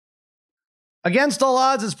Against All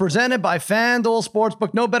Odds is presented by FanDuel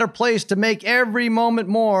Sportsbook. No better place to make every moment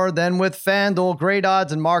more than with FanDuel. Great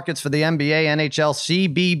odds and markets for the NBA, NHL,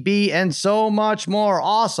 CBB, and so much more.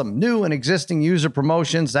 Awesome new and existing user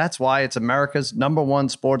promotions. That's why it's America's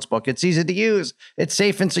 #1 sportsbook. It's easy to use, it's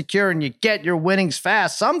safe and secure, and you get your winnings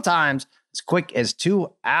fast, sometimes as quick as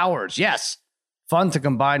 2 hours. Yes, fun to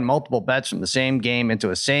combine multiple bets from the same game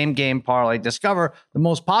into a same-game parlay. Discover the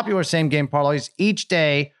most popular same-game parlays each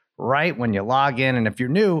day right when you log in. And if you're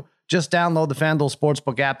new, just download the FanDuel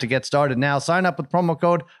Sportsbook app to get started now. Sign up with promo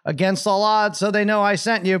code Against All Odds so they know I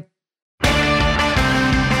sent you.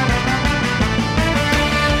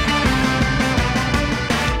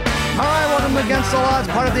 All right, welcome to Against All Odds,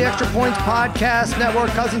 part of the Extra Points Podcast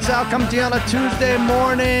Network. Cousin Sal coming to you on a Tuesday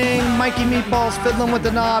morning. Mikey Meatballs fiddling with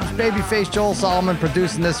the knobs. Babyface Joel Solomon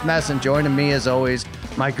producing this mess. And joining me, as always,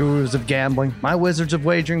 my gurus of gambling, my wizards of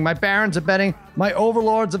wagering, my barons of betting, my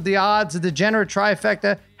overlords of the odds, the degenerate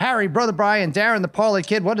trifecta, Harry, Brother Brian, Darren, the Parlay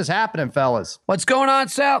Kid. What is happening, fellas? What's going on,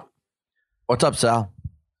 Sal? What's up, Sal?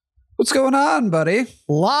 What's going on, buddy?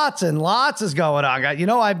 Lots and lots is going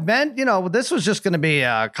on. This was just going to be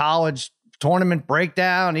a college tournament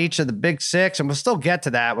breakdown, each of the big six, and we'll still get to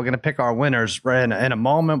that. We're going to pick our winners in a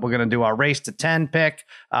moment. We're going to do our race to 10 pick.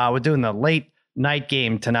 We're doing the late night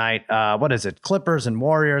game tonight. What is it? Clippers and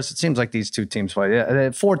Warriors. It seems like these two teams play.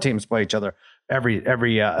 4 teams play each other every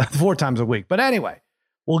 4 times a week. But anyway,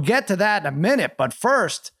 we'll get to that in a minute. But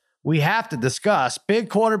first, we have to discuss big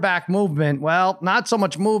quarterback movement. Well, not so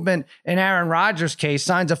much movement in Aaron Rodgers' case.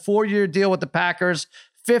 Signs a 4-year deal with the Packers,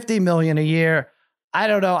 $50 million a year. I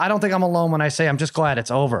don't know. I don't think I'm alone when I say I'm just glad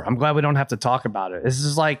it's over. I'm glad we don't have to talk about it. This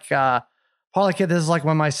is like, Parlay Kid, this is like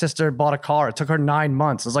when my sister bought a car. It took her 9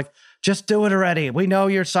 months. It's like, just do it already. We know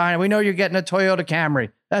you're signing. We know you're getting a Toyota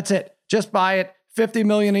Camry. That's it. Just buy it. $50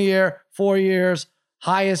 million a year, 4 years,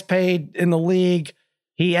 highest paid in the league.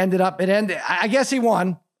 I guess he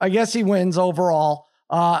won. I guess he wins overall.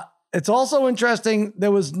 It's also interesting. There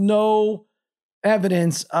was no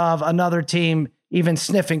evidence of another team even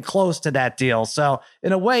sniffing close to that deal. So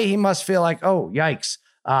in a way, he must feel like, oh, yikes.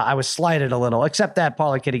 I was slighted a little, except that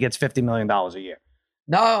Parlay Kid, he gets $50 million a year.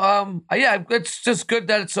 No, it's just good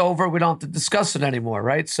that it's over. We don't have to discuss it anymore,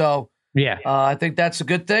 right? So yeah, I think that's a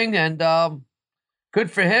good thing, and good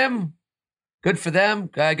for him, good for them.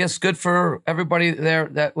 I guess good for everybody there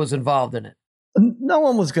that was involved in it. No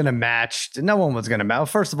one was going to match.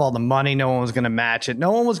 First of all, the money, no one was going to match it.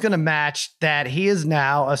 No one was going to match that he is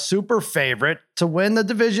now a super favorite to win the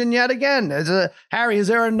division yet again. Harry, is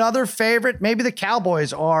there another favorite? Maybe the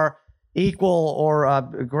Cowboys are equal or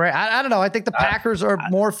great. I don't know. I think the Packers are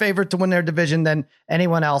more favored to win their division than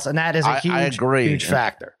anyone else, and that is a huge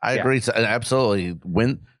factor. I agree. Absolutely.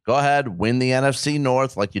 Go ahead, win the NFC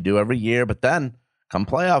North like you do every year, but then come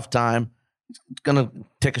playoff time, going to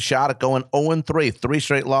take a shot at going 0-3, 3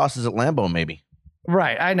 straight losses at Lambeau, maybe.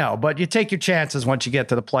 Right, I know, but you take your chances once you get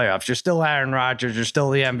to the playoffs. You're still Aaron Rodgers, you're still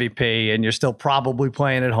the MVP, and you're still probably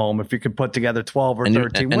playing at home. If you could put together 12 or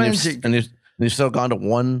 13 wins. You've still gone to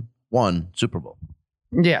one Super Bowl.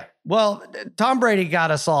 Yeah, well, Tom Brady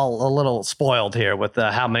got us all a little spoiled here with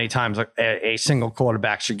how many times a single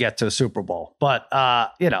quarterback should get to a Super Bowl. But,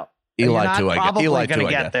 Eli probably going to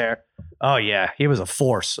get there. Oh, yeah, he was a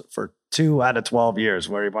force for 2 out of 12 years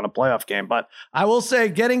where he won a playoff game. But I will say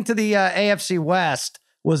getting to the AFC West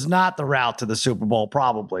was not the route to the Super Bowl,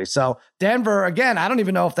 probably. So Denver, again, I don't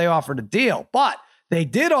even know if they offered a deal, but they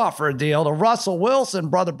did offer a deal to Russell Wilson,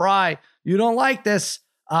 Brother Bry. You don't like this.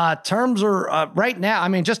 Terms are right now. I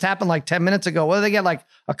mean, just happened like 10 minutes ago. What did they get? Like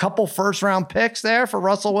a couple first-round picks there for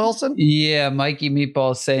Russell Wilson? Yeah, Mikey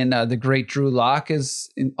Meatball saying the great Drew Lock is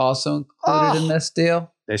also included in this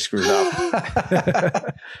deal. They screwed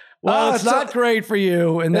up. Well, it's not great for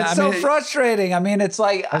you. And it's frustrating. I mean, it's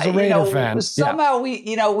like, as a Raider fan, somehow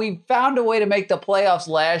we found a way to make the playoffs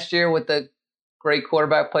last year with the great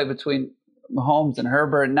quarterback play between Mahomes and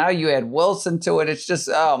Herbert. Now you add Wilson to it. It's just,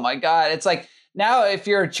 oh my God. It's like, now if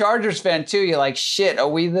you're a Chargers fan too, you're like, shit, are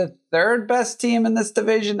we the 3rd best team in this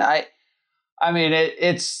division? I mean,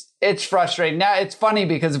 it's frustrating. Now it's funny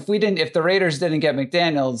because if the Raiders didn't get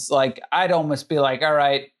McDaniels, like I'd almost be like, all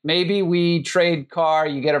right, maybe we trade Carr,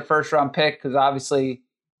 you get a 1st-round pick, because obviously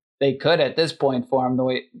they could at this point for him.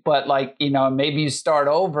 But maybe you start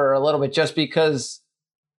over a little bit just because,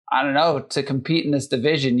 I don't know, to compete in this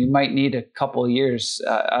division, you might need a couple of years.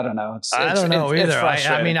 I don't know. I don't know either.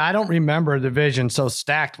 I mean, I don't remember a division so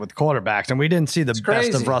stacked with quarterbacks, and we didn't see the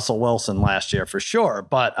best of Russell Wilson last year for sure.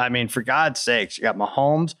 But I mean, for God's sakes, you got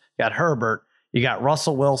Mahomes, you got Herbert, You got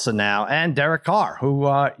Russell Wilson now and Derek Carr, who,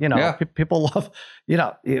 people love,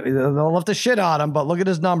 they'll love to shit on him, but look at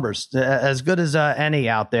his numbers, as good as any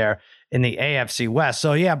out there in the AFC West.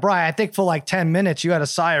 So, yeah, Brian, I think for like 10 minutes, you had a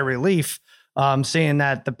sigh of relief seeing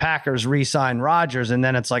that the Packers re-signed Rodgers, and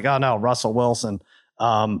then it's like, oh, no, Russell Wilson.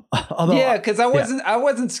 Because I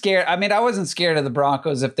wasn't scared. I mean, I wasn't scared of the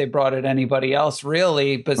Broncos if they brought in anybody else,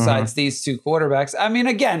 really, besides these two quarterbacks. I mean,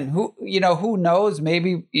 again, who knows?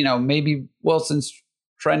 Maybe Wilson's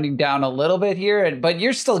trending down a little bit here, but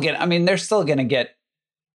you're still getting. I mean, they're still going to get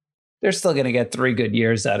 3 good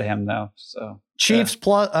years out of him, though. So Chiefs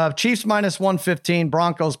minus 115,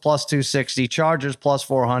 Broncos plus 260, Chargers plus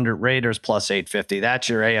 400, Raiders plus 850. That's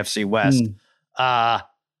your AFC West.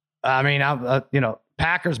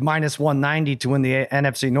 Packers minus 190 to win the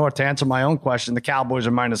NFC North. To answer my own question, the Cowboys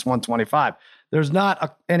are minus 125. There's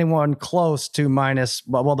not anyone close to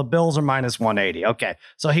the Bills are minus 180. Okay.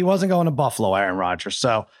 So he wasn't going to Buffalo, Aaron Rodgers.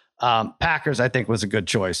 So Packers, I think, was a good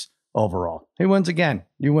choice overall. He wins again.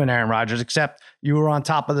 You win, Aaron Rodgers, except you were on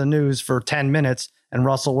top of the news for 10 minutes and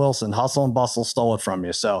Russell Wilson, hustle and bustle, stole it from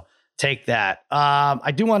you. So take that.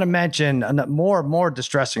 I do want to mention more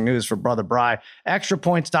distressing news for Brother Bry.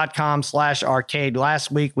 Extrapoints.com/arcade.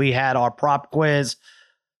 Last week we had our prop quiz.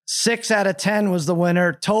 6 out of 10 was the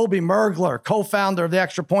winner. Toby Mergler, co-founder of the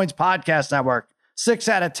Extra Points Podcast Network. 6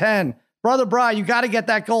 out of 10. Brother Bry, you got to get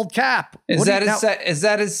that gold cap. Is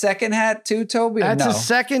that his second hat too, Toby? That's his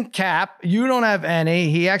second cap. You don't have any.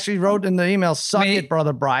 He actually wrote in the email, "Suck it,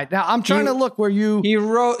 Brother Bry." Now I'm trying to look where you. He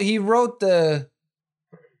wrote the.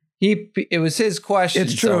 It was his question.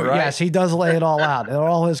 It's true. So, right? Yes, he does lay it all out. They're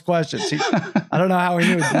all his questions. I don't know how he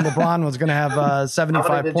knew LeBron was going to have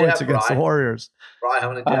 75 points against the Warriors. Brian, how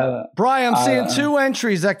many did you have? Brian, I'm seeing 2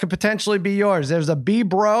 entries that could potentially be yours. There's a B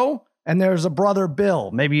Bro and there's a Brother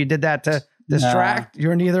Bill. Maybe you did that to distract.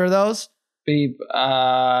 You're neither of those? B.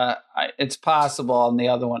 It's possible on the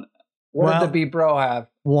other one. What did the B Bro have?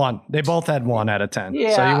 1. They both had 1 out of 10.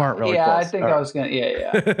 Yeah, so you weren't really close. I think I was going to.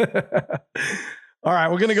 Yeah. All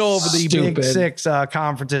right, we're going to go over the Big Six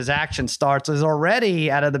conferences. Action starts. There's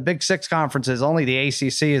already, out of the Big Six conferences, only the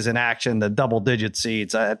ACC is in action, the double-digit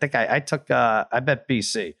seeds. I think I bet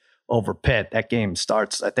BC over Pitt. That game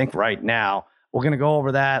starts, I think, right now. We're going to go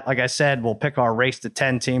over that. Like I said, we'll pick our Race to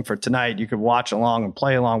 10 team for tonight. You could watch along and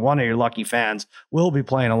play along. One of your lucky fans will be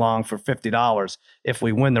playing along for $50 if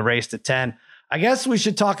we win the Race to 10. I guess we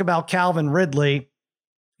should talk about Calvin Ridley.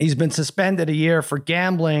 He's been suspended a year for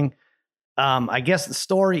gambling. I guess the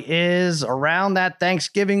story is around that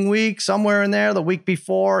Thanksgiving week, somewhere in there, the week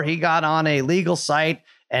before, he got on a legal site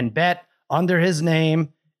and bet under his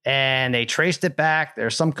name, and they traced it back.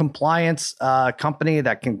 There's some compliance company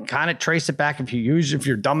that can kind of trace it back if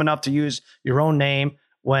you're dumb enough to use your own name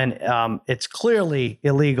when it's clearly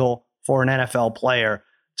illegal for an NFL player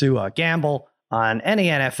to gamble on any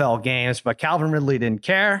NFL games. But Calvin Ridley didn't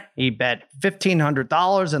care. He bet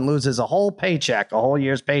 $1,500 and loses a whole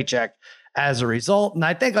year's paycheck as a result. And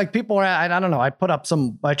I think people are, I don't know, I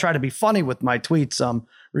try to be funny with my tweets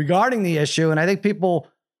regarding the issue. And I think people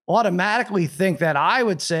automatically think that I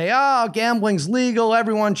would say, oh, gambling's legal,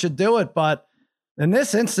 everyone should do it. But in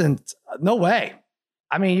this instance, no way.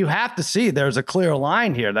 I mean, you have to see there's a clear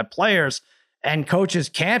line here that players and coaches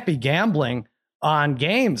can't be gambling on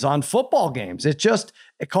games, on football games. It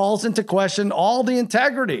calls into question all the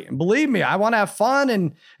integrity. And believe me, I want to have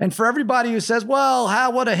fun. And for everybody who says, well,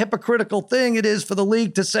 what a hypocritical thing it is for the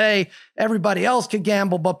league to say everybody else can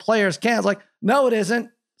gamble, but players can't. It's like, no, it isn't.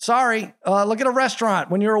 Sorry. Look at a restaurant.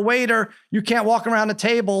 When you're a waiter, you can't walk around the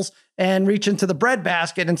tables and reach into the bread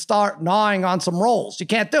basket and start gnawing on some rolls. You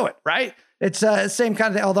can't do it, right? It's the same kind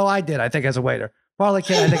of thing. Although I did, I think, as a waiter. Probably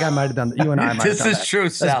kid. I think I might have done that. You and I might have done that. This is true,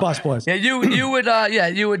 Sal. That's Bus Boys. Yeah, you would.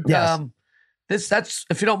 Yes. That's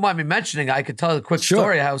if you don't mind me mentioning, I could tell a quick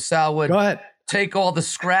story how Sal would take all the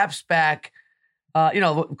scraps back,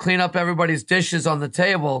 clean up everybody's dishes on the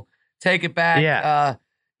table, take it back,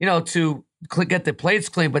 to get the plates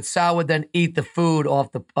clean, but Sal would then eat the food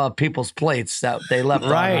off the people's plates that they left.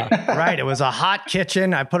 Right. It was a hot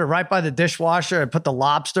kitchen. I put it right by the dishwasher. I put the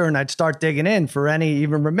lobster and I'd start digging in for any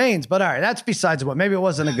even remains. But all right, that's besides what. Maybe it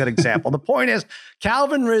wasn't a good example. The point is,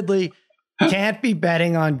 Calvin Ridley can't be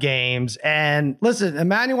betting on games. And listen,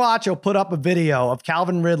 Emmanuel Acho put up a video of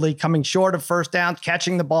Calvin Ridley coming short of first down,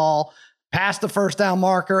 catching the ball past the first down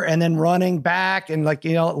marker and then running back and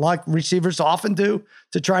like receivers often do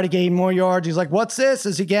to try to gain more yards. He's like, what's this?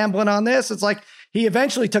 Is he gambling on this? It's like he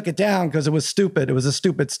eventually took it down because it was stupid. It was a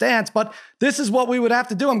stupid stance, but this is what we would have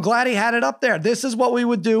to do. I'm glad he had it up there. This is what we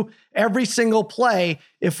would do every single play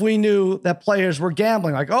if we knew that players were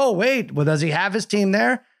gambling. Like, oh, wait, well, does he have his team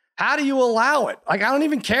there? How do you allow it? Like, I don't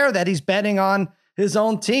even care that he's betting on his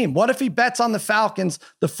own team. What if he bets on the Falcons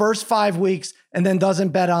the first 5 weeks and then doesn't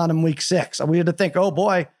bet on them week 6? We had to think, oh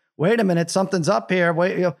boy, wait a minute, something's up here.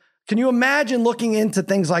 Wait, can you imagine looking into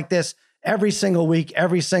things like this every single week,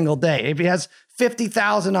 every single day? If he has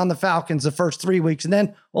 50,000 on the Falcons the first 3 weeks and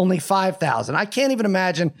then only 5,000, I can't even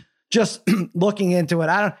imagine just looking into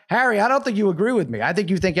it. Harry, I don't think you agree with me. I think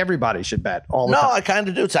you think everybody should bet all the time. No, I kind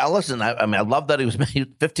of do. So listen, I mean, I love that he was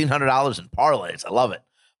made $1,500 in parlays. I love it.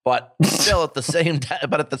 But still at the same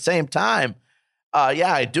time,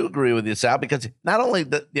 yeah, I do agree with you, Sal, because not only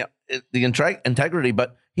the integrity,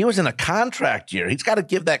 but he was in a contract year. He's got to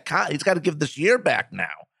give he's got to give this year back now.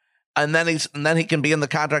 And then he can be in the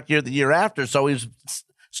contract year the year after. So he's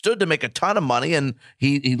stood to make a ton of money, and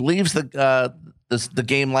he leaves the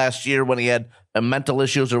game last year when he had mental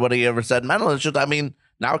issues, or what he ever said mental issues. I mean,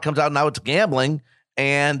 now it comes out, now it's gambling,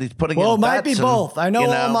 and he's putting. Well, it might be both. I know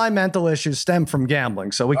all my mental issues stem from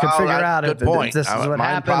gambling, so we can figure out if this is what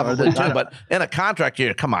happened. Probably too, but in a contract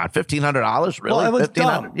year, come on, $1,500, really? Well, it was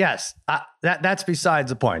dumb. Yes, that's besides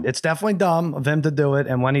the point. It's definitely dumb of him to do it,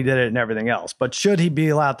 and when he did it, and everything else. But should he be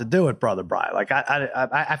allowed to do it, Brother Brian? Like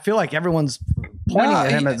I feel like everyone's pointing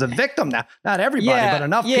at him as a victim now. Not everybody, but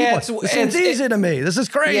enough people. It's easy to me. This is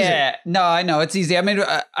crazy. Yeah, no, I know it's easy. I mean,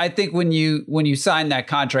 I think when you sign that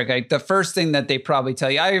contract, like the first thing that they probably tell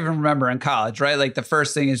you, I even remember in college, right? Like the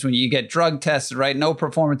first thing is when you get drug tested, right? No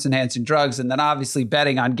performance enhancing drugs, and then obviously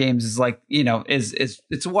betting on games is like, is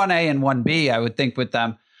it's 1A and 1B, I would think, with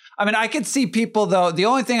them. I mean, I could see people, though. The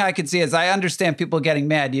only thing I could see is I understand people getting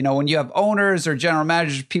mad. When you have owners or general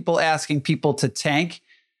managers, people asking people to tank.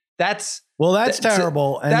 That's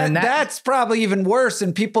terrible. And that's probably even worse.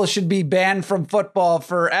 And people should be banned from football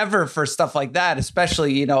forever for stuff like that,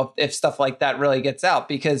 especially, if stuff like that really gets out,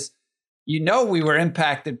 because, we were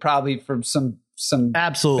impacted probably from some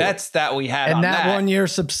absolutely bets that we had, and on that 1 year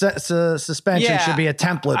suspension should be a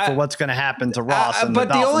template for what's going to happen to Ross. And but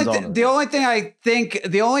the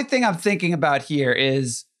only thing I'm thinking about here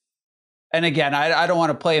is, and again, I don't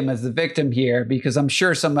want to play him as the victim here, because I'm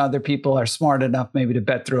sure some other people are smart enough maybe to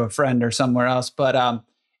bet through a friend or somewhere else. But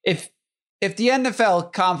if the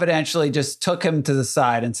NFL confidentially just took him to the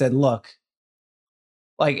side and said, look,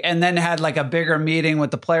 and then had like a bigger meeting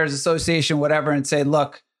with the Players Association, whatever, and say,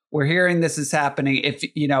 look, we're hearing this is happening. If,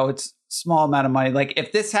 it's small amount of money. Like,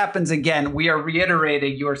 if this happens again, we are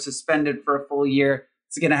reiterating you are suspended for a full year.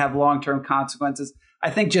 It's going to have long-term consequences.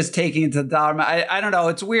 I think just taking it to the dollar amount, I don't know.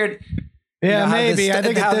 It's weird. Yeah, maybe. I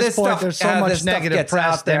think at this point, there's so much negative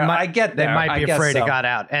press. They might be afraid it got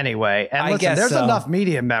out anyway. And listen, there's enough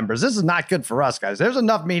media members. This is not good for us, guys. There's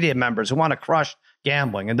enough media members who want to crush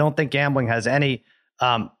gambling and don't think gambling has any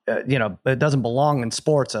it doesn't belong in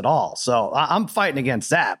sports at all. So I'm fighting against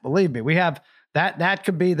that. Believe me, we have that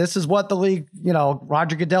could be, this is what the league,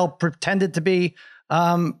 Roger Goodell pretended to be,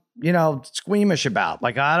 squeamish about.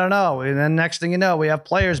 Like, I don't know. And then next thing you know, we have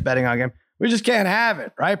players betting on game. We just can't have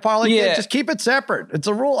it, right, Parlay? Yeah. Just keep it separate. It's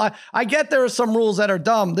a rule. I get there are some rules that are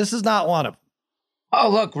dumb. This is not one of them. Oh,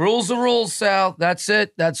 look, rules are rules, Sal. That's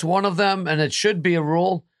it. That's one of them, and it should be a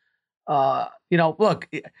rule. Look,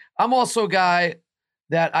 I'm also a guy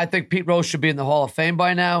that I think Pete Rose should be in the Hall of Fame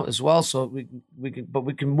by now as well. So we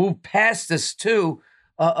can move past this too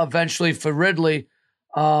eventually for Ridley.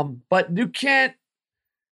 But you can't.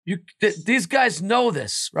 These guys know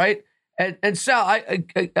this, right? And Sal,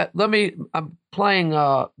 I'm playing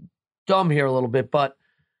dumb here a little bit, but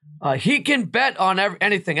he can bet on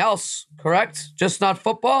anything else, correct? Just not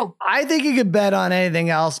football? I think he could bet on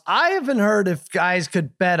anything else. I haven't heard if guys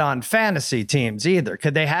could bet on fantasy teams either.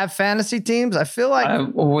 Could they have fantasy teams? I feel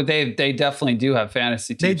like they definitely do have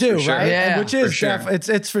fantasy teams. They do, for sure. right? Yeah, which is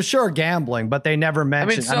it's for sure gambling, but they never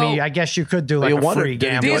mention. I guess you could do like a free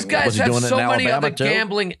gambling. These guys have so many other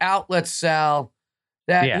gambling outlets, Sal,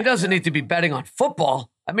 that he doesn't need to be betting on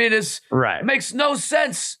football. I mean, it makes no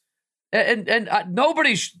sense. And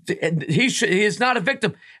nobody, he is not a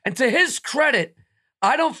victim. And to his credit,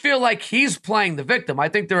 I don't feel like he's playing the victim. I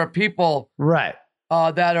think there are people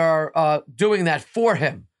that are doing that for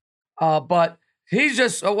him. But he's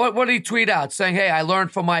just, what did he tweet out? Saying, hey, I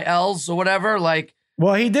learned from my L's or whatever.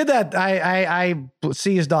 Well, he did that. I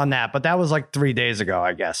seized on that, but that was like 3 days ago,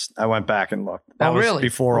 I guess. I went back and looked. That was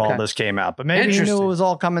before all this came out. But maybe he knew it was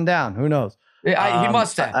all coming down. Who knows? Yeah, he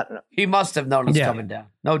must have. He must have known it's coming down.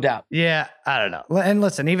 No doubt. Yeah, I don't know. And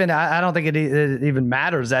listen, even I don't think it even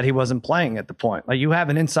matters that he wasn't playing at the point. Like, you have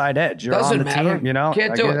an inside edge. You're on the team,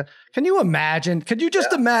 Can't do it. Can you imagine? Could you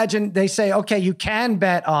just imagine they say, okay, you can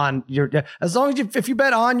bet on as long as if you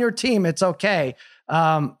bet on your team, it's okay.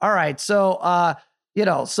 All right. So,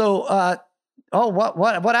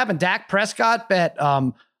 what happened? Dak Prescott bet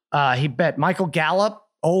he bet Michael Gallup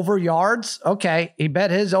over yards. Okay, he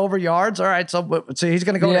bet his over yards. All right, so he's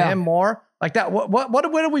going to go to him more. Like that, where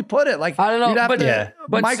do we put it? Like, I don't know,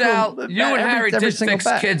 but Sal, you and Harry did fix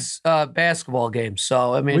kids' basketball games,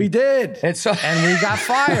 so I mean, we did, and we got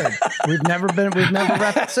fired. We've never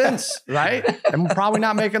reffed since, right? And we're probably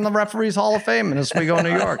not making the referees Hall of Fame unless we go to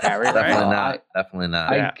New York, Harry. Right? Definitely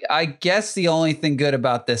not. I guess the only thing good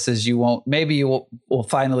about this is you will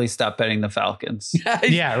finally stop betting the Falcons.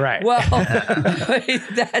 Yeah, right. Well,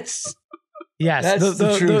 that's. Yes,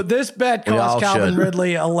 this bet cost Calvin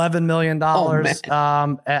Ridley $11 million.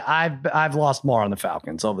 I've lost more on the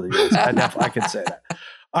Falcons over the years. I could say that.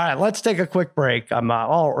 All right, let's take a quick break. I'm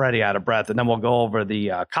already out of breath, and then we'll go over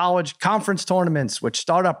the college conference tournaments, which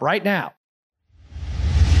start up right now.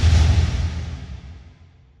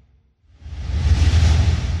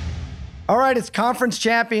 All right, it's conference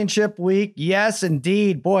championship week. Yes,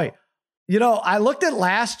 indeed. Boy, I looked at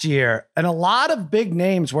last year, and a lot of big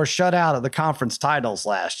names were shut out of the conference titles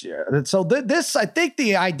last year. And so this, I think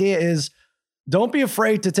the idea is don't be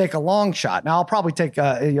afraid to take a long shot. Now, I'll probably take,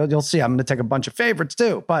 you'll see, I'm going to take a bunch of favorites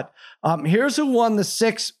too. But here's who won the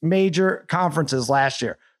 6 major conferences last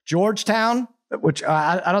year. Georgetown, which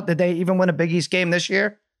I don't, did they even win a Big East game this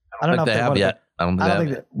year? I don't know if they have yet. I don't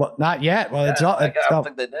think well, not yet. Well, I don't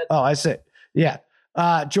think they did. Oh, I see. Yeah.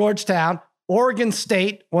 Georgetown. Oregon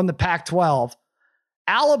State won the Pac-12.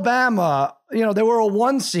 Alabama, they were a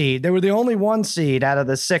 1 seed. They were the only 1 seed out of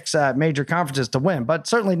the 6 major conferences to win, but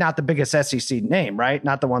certainly not the biggest SEC name, right?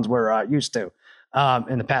 Not the ones we're used to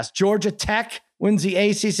in the past. Georgia Tech wins the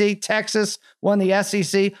ACC. Texas won the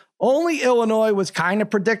SEC. Only Illinois was kind of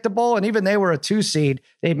predictable, and even they were a 2 seed.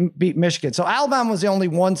 They beat Michigan. So Alabama was the only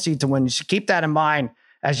 1 seed to win. You should keep that in mind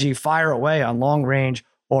as you fire away on long range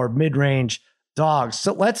or mid range dogs.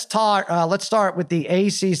 So let's start with the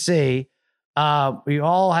ACC. We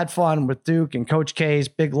all had fun with Duke and Coach K's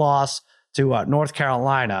big loss to North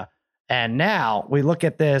Carolina. And now we look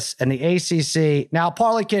at this and the ACC. Now,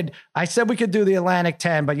 Parlay Kid, I said we could do the Atlantic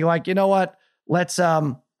 10, but you're like, you know what? Let's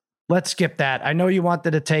skip that. I know you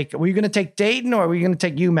wanted to take, were you going to take Dayton or were you going to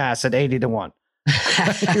take UMass at 80-1?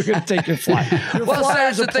 You're going to take your flight. Well,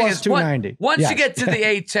 that's the thing is, once you get to the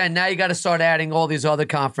A10, now you got to start adding all these other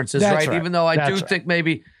conferences, right? Even though I do think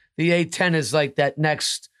maybe the A10 is like that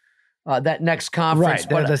next conference. Right.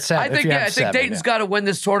 But I think Dayton's got to win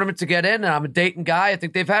this tournament to get in, and I'm a Dayton guy. I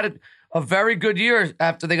think they've had a very good year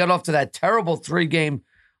after they got off to that terrible 3-game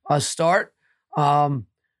start. I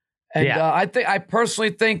personally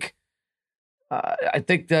think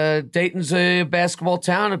Dayton's a basketball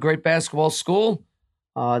town, a great basketball school.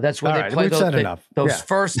 That's where they play those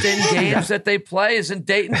first-in games that they play is in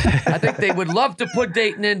Dayton. I think they would love to put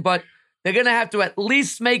Dayton in, but they're going to have to at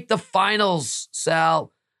least make the finals,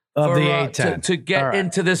 Sal, of the A10 to get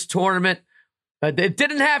into this tournament. It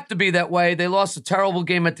didn't have to be that way. They lost a terrible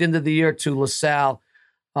game at the end of the year to LaSalle,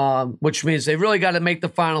 which means they really got to make the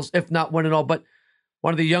finals, if not win it all. But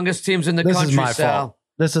one of the youngest teams in the country, is my Sal. Fault.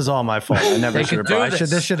 This is all my fault. I never should have brought it.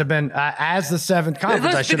 This should have been as the 7th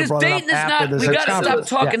conference. I should have brought it up after the 6th conference. We got to stop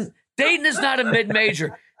talking. Yes. Dayton is not a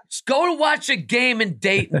mid-major. Just go to watch a game in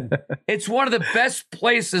Dayton. It's one of the best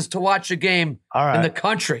places to watch a game in the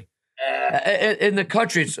country. In the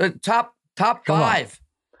country, it's top 5.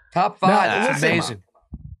 Top 5. That's amazing.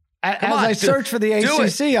 As I search for the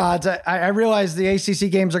ACC odds, I realize the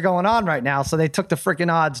ACC games are going on right now, so they took the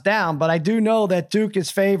freaking odds down. But I do know that Duke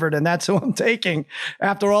is favored, and that's who I'm taking.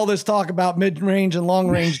 After all this talk about mid-range and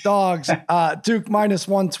long-range dogs, Duke minus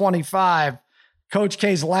 125. Coach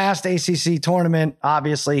K's last ACC tournament,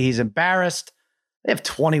 obviously, he's embarrassed. They have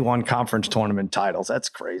 21 conference tournament titles. That's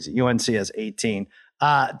crazy. UNC has 18.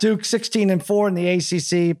 Duke 16-4 in the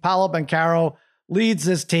ACC. Paolo Banchero leads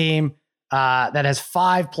this team. That has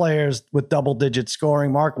 5 players with double-digit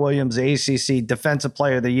scoring. Mark Williams, the ACC Defensive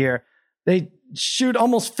Player of the Year. They shoot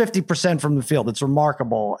almost 50% from the field. It's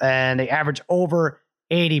remarkable. And they average over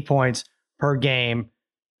 80 points per game.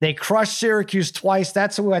 They crushed Syracuse twice.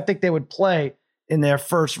 That's who I think they would play in their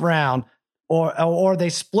first round. Or they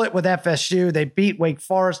split with FSU. They beat Wake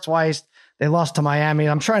Forest twice. They lost to Miami.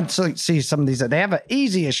 I'm trying to see some of these. They have an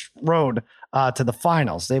easy-ish road to the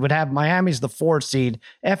finals. They would have Miami's the 4 seed.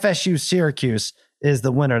 FSU Syracuse is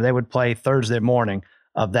the winner. They would play Thursday morning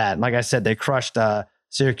of that. And like I said, they crushed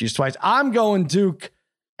Syracuse twice. I'm going Duke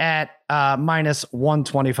at minus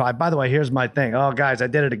 125. By the way, here's my thing. Oh, guys, I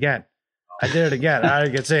did it again. I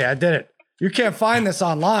can see I did it. You can't find this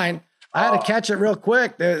online. I had to catch it real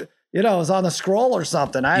quick. it was on the scroll or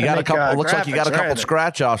something. I got a couple. Looks like you got a couple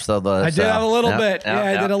scratch offs though. I did have a little bit.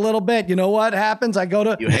 I did a little bit. You know what happens? I go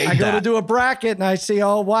to do a bracket and I see,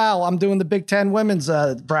 oh wow, I'm doing the Big Ten women's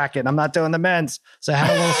bracket. I'm not doing the men's, so I had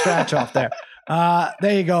a little scratch off there.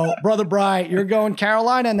 There you go, Brother Bry. You're going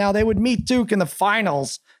Carolina now. They would meet Duke in the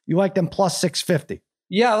finals. You like them plus 650?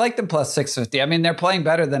 Yeah, I like them plus 650. I mean, they're playing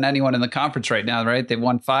better than anyone in the conference right now, right? They've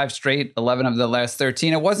won 5 straight, 11 of the last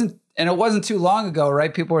 13. It wasn't too long ago,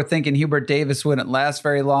 right? People were thinking Hubert Davis wouldn't last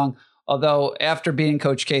very long. Although after beating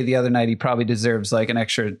Coach K the other night, he probably deserves like an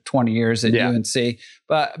extra 20 years at UNC.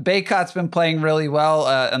 But Baycott's been playing really well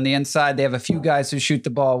on the inside. They have a few guys who shoot the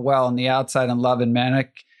ball well on the outside, and Love and Manick.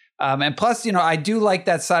 And plus, I do like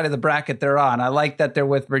that side of the bracket they're on. I like that they're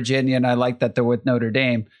with Virginia, and I like that they're with Notre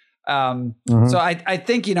Dame. So I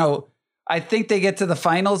think, I think they get to the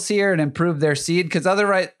finals here and improve their seed, because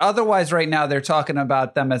otherwise right now they're talking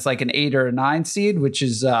about them as like an 8 or a 9 seed, which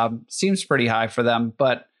is seems pretty high for them.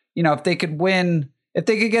 But, if they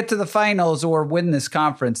could get to the finals or win this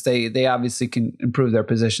conference, they obviously can improve their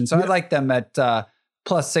position. So I like them at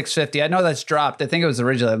plus 650. I know that's dropped. I think it was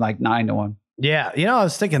originally like 9-1. Yeah. I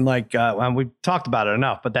was thinking when we talked about it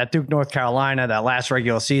enough, but that Duke, North Carolina, that last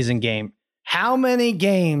regular season game, how many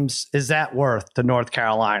games is that worth to North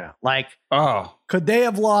Carolina? Could they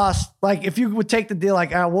have lost? If you would take the deal,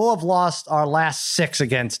 we'll have lost our last 6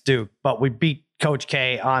 against Duke, but we beat Coach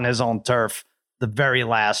K on his own turf the very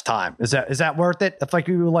last time. Is that worth it? If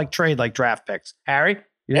you would trade draft picks, Harry?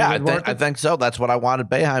 I think so. That's what I wanted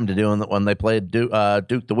Boeheim to do when they played Duke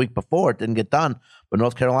the week before. It didn't get done, but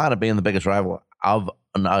North Carolina being the biggest rival of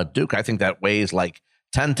Duke, I think that weighs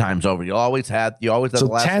 10 times over. You always have the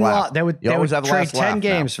last lap. They would trade 10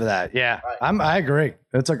 games for that. Yeah, right. I agree.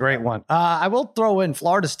 It's a great one. I will throw in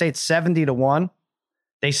Florida State 70-1.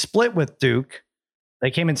 They split with Duke. They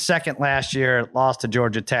came in second last year, lost to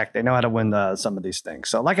Georgia Tech. They know how to win some of these things.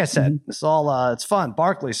 So like I said, it's all it's fun.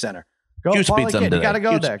 Barclays Center. Go Parlay Kid. You got to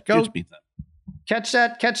go there. Go beat them. Catch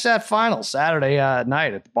that final Saturday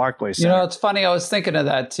night at the Barclays Center. It's funny. I was thinking of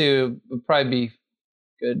that too. It would probably be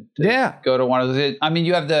good to go to one of those. I mean,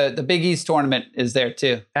 you have the Big East tournament is there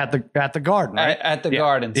too. At the Garden, right? At the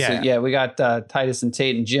Garden. So, we got Titus and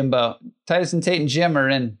Tate and Jimbo. Titus and Tate and Jim are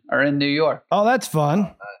in New York. Oh, that's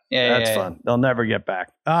fun. That's fun. They'll never get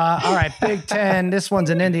back. All right, Big Ten. This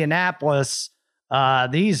one's in Indianapolis.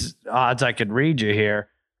 These odds I could read you here.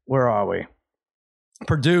 Where are we?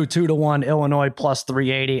 Purdue 2-1, Illinois plus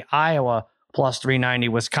 380, Iowa plus 390,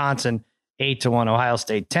 Wisconsin 8-1, Ohio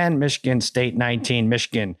State 10, Michigan State 19,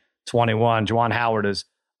 Michigan 21. Juwan Howard is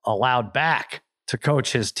allowed back to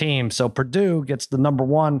coach his team. So Purdue gets the number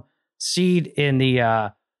 1 seed in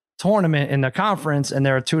the tournament in the conference, and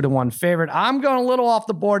they're a 2-1 favorite. I'm going a little off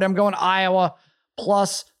the board. I'm going Iowa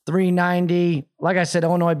plus 390. Like I said,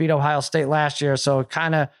 Illinois beat Ohio State last year, so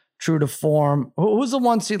kind of true to form. Who was the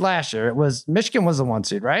 1 seed last year? It was Michigan was the 1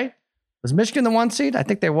 seed, right? Was Michigan the 1 seed? I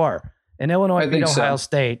think they were. And Illinois beat Ohio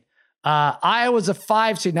State. Iowa's a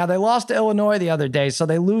 5 seed. Now, they lost to Illinois the other day, so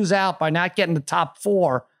they lose out by not getting the top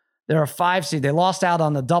 4. They're a 5 seed. They lost out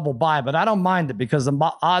on the double bye, but I don't mind it because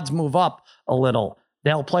the odds move up a little.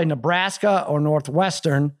 They'll play Nebraska or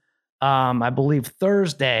Northwestern, I believe,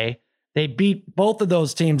 Thursday. They beat both of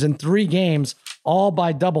those teams in 3 games, all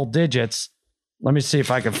by double digits. Let me see if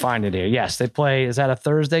I can find it here. Yes, they play. Is that a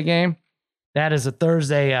Thursday game? That is a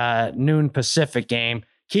Thursday noon Pacific game.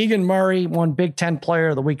 Keegan Murray won Big Ten Player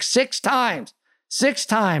of the Week 6 times. 6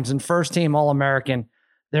 times in first team All-American.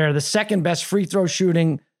 They're the second best free throw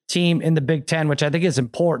shooting team in the Big Ten, which I think is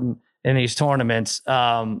important in these tournaments.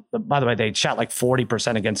 By the way, they shot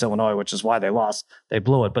 40% against Illinois, which is why they lost. They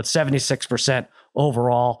blew it, but 76%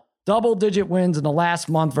 overall. Double-digit wins in the last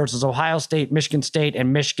month versus Ohio State, Michigan State,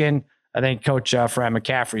 and Michigan. I think Coach Fran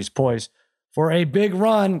McCaffrey's poised for a big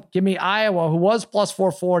run. Give me Iowa, who was plus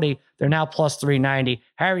 440. They're now plus 390.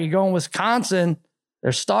 Harry, you going Wisconsin?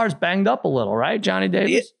 Their star's banged up a little, right, Johnny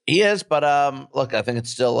Davis? He is, but look, I think it's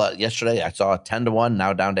still yesterday I saw a 10-1,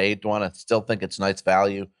 now down to 8-1. I still think it's nice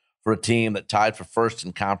value for a team that tied for first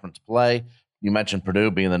in conference play. You mentioned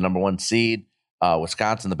Purdue being the number 1 seed.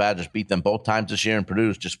 Wisconsin, the Badgers beat them both times this year, and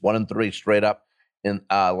Purdue's just 1-3 straight up in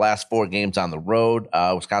last 4 games on the road.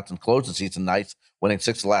 Wisconsin closed the season nice, winning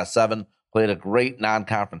 6 of the last 7. Played a great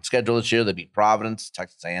non-conference schedule this year. They beat Providence,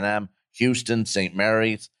 Texas A&M, Houston, St.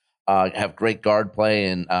 Mary's. Have great guard play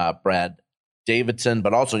in Brad Davidson,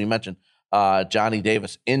 but also you mentioned Johnny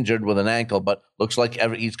Davis injured with an ankle, but looks like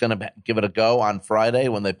he's going to give it a go on Friday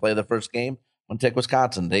when they play the first game. I'm going to take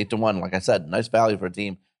Wisconsin 8-1. Like I said, nice value for a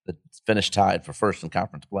team that finished tied for first in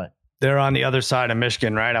conference play. They're on the other side of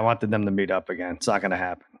Michigan, right? I wanted them to meet up again. It's not going to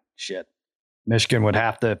happen. Shit. Michigan would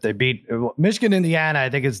have to, if they beat Michigan, Indiana, I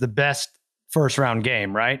think is the best first round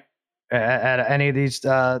game, right? At any of these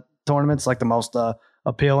tournaments, like the most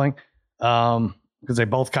appealing, because they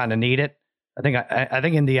both kind of need it. I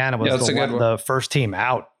think Indiana was the first team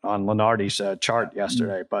out on Lenardi's chart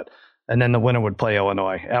yesterday, and then the winner would play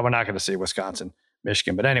Illinois. We're not going to see Wisconsin,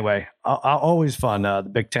 Michigan, but anyway, always fun. The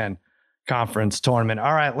Big Ten Conference tournament.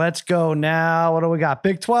 All right, let's go now. What do we got?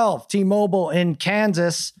 Big 12, T-Mobile in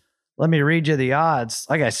Kansas. Let me read you the odds.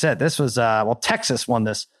 Like I said, this was Texas won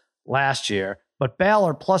this last year, but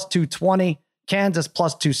Baylor plus 220. Kansas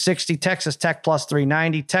plus 260, Texas Tech plus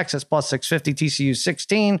 390, Texas plus 650, TCU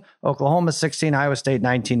 16, Oklahoma 16, Iowa State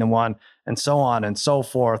 19-1, and so on and so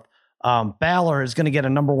forth. Baylor is going to get a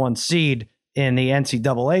number 1 seed in the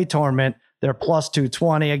NCAA tournament. They're plus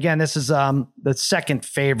 220. Again, this is the second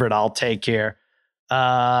favorite I'll take here.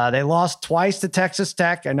 They lost twice to Texas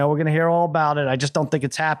Tech. I know we're going to hear all about it. I just don't think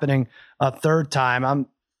it's happening a third time. I'm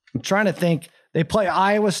trying to think. They play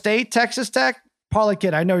Iowa State, Texas Tech. Parlay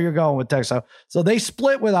Kid, I know you're going with Texas. So they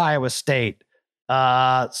split with Iowa State.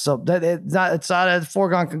 So that it's not a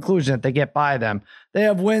foregone conclusion that they get by them. They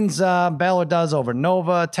have wins. Baylor does over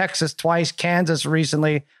Nova, Texas twice, Kansas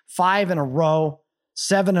recently, 5 in a row,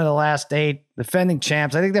 7 of the last 8. Defending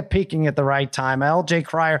champs. I think they're peaking at the right time. LJ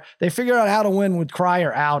Cryer, they figured out how to win with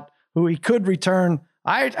Cryer out, who he could return.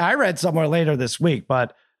 I read somewhere later this week,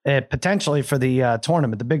 but potentially for the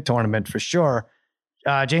tournament, the big tournament for sure.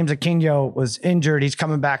 James Aquino was injured. He's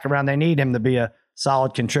coming back around. They need him to be a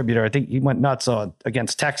solid contributor. I think he went nuts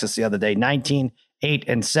against Texas the other day, 19, 8,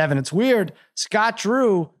 and 7. It's weird. Scott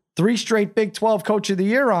Drew, 3 straight Big 12 Coach of the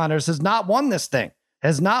Year honors, has not won this thing,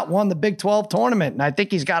 has not won the Big 12 tournament. And I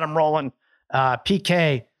think he's got him rolling.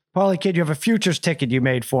 PK, Parlay Kid, you have a futures ticket you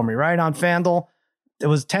made for me, right? On FanDuel. It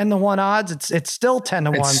was 10-1 odds. It's still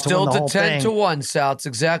 10-1. It's still to 10-1, Sal. It's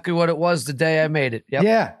exactly what it was the day I made it. Yep.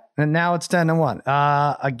 Yeah. And now it's 10-1.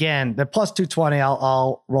 Again, the plus 220,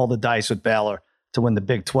 I'll roll the dice with Baylor to win the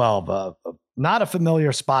Big 12. Not a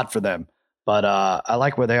familiar spot for them, but I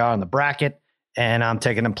like where they are in the bracket, and I'm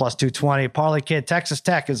taking them plus 220. Parlay Kid, Texas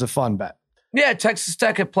Tech is a fun bet. Yeah, Texas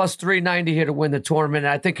Tech at plus 390 here to win the tournament.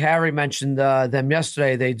 I think Harry mentioned them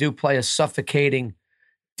yesterday. They do play a suffocating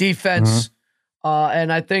defense,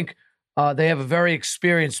 and I think they have a very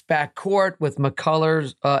experienced backcourt with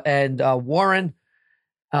McCullers and Warren.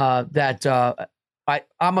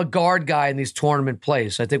 I'm a guard guy in these tournament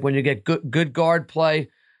plays. I think when you get good guard play,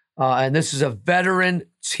 and this is a veteran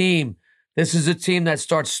team. This is a team that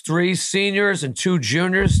starts 3 seniors and 2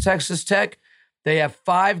 juniors, Texas Tech. They have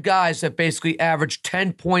 5 guys that basically average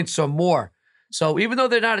 10 points or more. So even though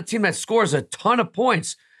they're not a team that scores a ton of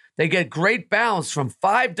points, they get great balance from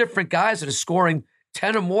 5 different guys that are scoring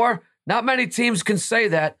 10 or more. Not many teams can say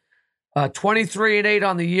that. 23-8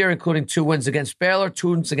 on the year, including 2 wins against Baylor, 2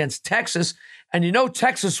 wins against Texas. And you know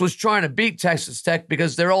Texas was trying to beat Texas Tech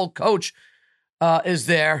because their old coach is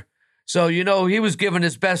there. So you know he was giving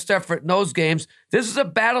his best effort in those games. This is a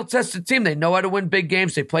battle-tested team. They know how to win big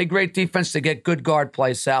games. They play great defense. They get good guard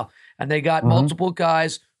play, Sal. And they got multiple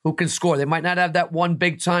guys who can score. They might not have that one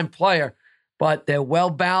big-time player, but they're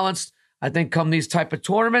well-balanced. I think come these type of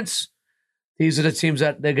tournaments, these are the teams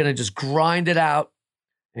that they're going to just grind it out.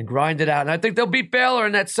 And I think they'll beat Baylor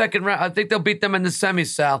in that second round. I think they'll beat them in the semis,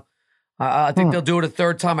 Sal. I think they'll do it a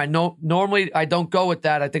third time. I know normally I don't go with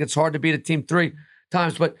that. I think it's hard to beat a team 3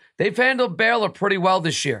 times, but they've handled Baylor pretty well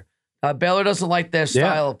this year. Baylor doesn't like their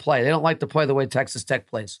style of play. They don't like to play the way Texas Tech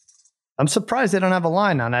plays. I'm surprised they don't have a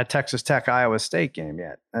line on that Texas Tech Iowa State game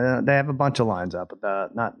yet. They have a bunch of lines up,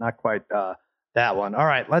 but not quite that one. All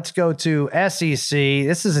right, let's go to SEC.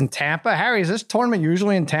 This is in Tampa. Harry, is this tournament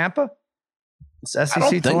usually in Tampa? It's SEC I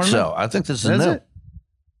don't think so. I think this is new. It?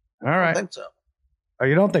 All right. I don't think so. Oh,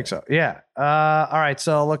 you don't think so? Yeah. All right.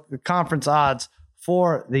 So look, the conference odds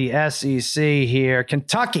for the SEC here.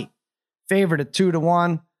 Kentucky favored at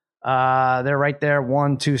 2-1. They're right there,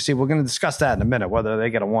 1-2 seed. We're going to discuss that in a minute, whether they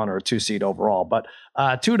get a 1 or a 2 seed overall. But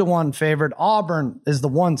 2-1 favored. Auburn is the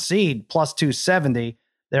 1 seed, plus 270.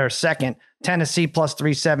 They're second. Tennessee plus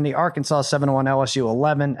 370. Arkansas 7-1. LSU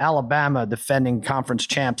 11. Alabama defending conference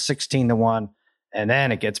champ 16-1. And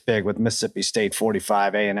then it gets big with Mississippi State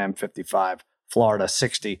 45, A&M 55, Florida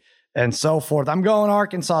 60, and so forth. I'm going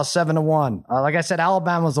Arkansas 7-1. Like I said,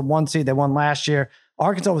 Alabama was a 1 seed. They won last year.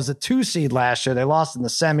 Arkansas was a 2 seed last year. They lost in the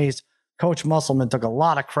semis. Coach Musselman took a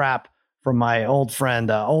lot of crap from my old friend,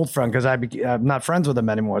 because I'm not friends with him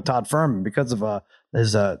anymore, Todd Furman, because of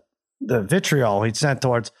the vitriol he sent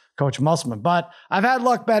towards Coach Musselman. But I've had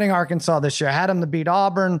luck betting Arkansas this year. I had him to beat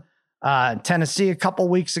Auburn. Tennessee a couple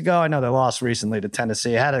weeks ago. I know they lost recently to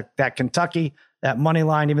Tennessee. I had that Kentucky that money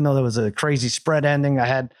line, even though there was a crazy spread ending. I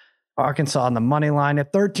had Arkansas on the money line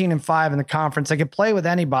at 13-5 in the conference. They could play with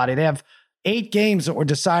anybody. They have 8 games that were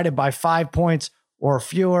decided by 5 points or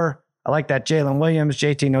fewer. I like that. Jalen Williams,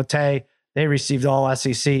 JT Notte, they received all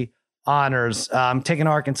SEC honors. I'm taking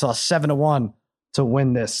Arkansas 7-1 to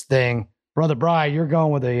win this thing. Brother Bry, you're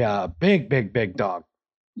going with a big dog.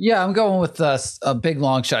 Yeah, I'm going with a big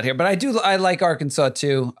long shot here, but I like Arkansas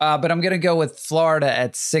too. But I'm going to go with Florida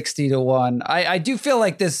at 60-1. I do feel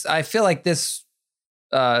like this. I feel like this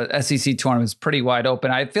SEC tournament is pretty wide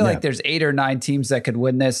open. I feel like there's 8 or 9 teams that could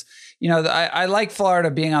win this. You know, I like Florida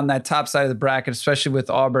being on that top side of the bracket, especially with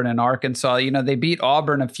Auburn and Arkansas. You know, they beat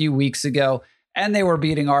Auburn a few weeks ago, and they were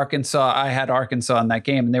beating Arkansas. I had Arkansas in that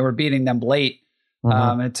game, and they were beating them late.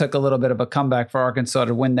 It took a little bit of a comeback for Arkansas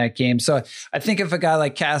to win that game. So I think if a guy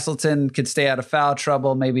like Castleton could stay out of foul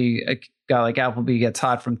trouble, maybe a guy like Appleby gets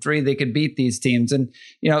hot from 3, they could beat these teams. And,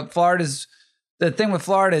 you know, the thing with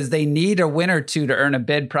Florida is they need a win or 2 to earn a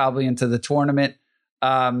bid probably into the tournament.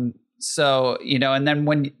 So, you know, and then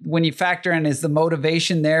when you factor in, is the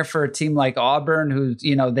motivation there for a team like Auburn, who,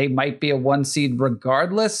 you know, they might be a 1 seed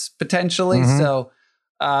regardless, potentially. So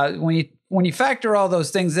when you factor all those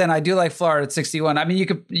things in, I do like Florida at 61. I mean,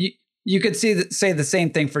 you could say the same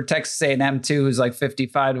thing for Texas A&M too, who's like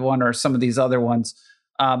 55-1, or some of these other ones.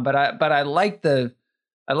 But I like the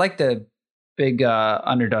big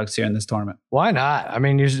underdogs here in this tournament. Why not? I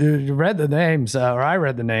mean, you read the names, or I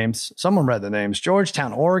read the names. Someone read the names.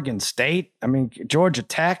 Georgetown, Oregon State. I mean, Georgia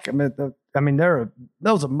Tech.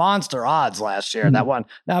 Those are monster odds last year. That one.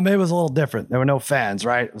 Now maybe it was a little different. There were no fans,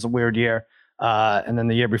 right? It was a weird year. And then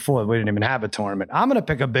the year before, we didn't even have a tournament. I'm going to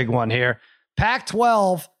pick a big one here.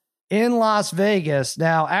 Pac-12 in Las Vegas.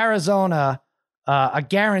 Now, Arizona, a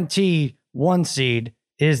guarantee 1 seed,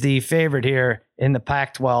 is the favorite here in the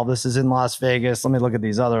Pac-12. This is in Las Vegas. Let me look at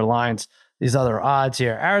these other lines, these other odds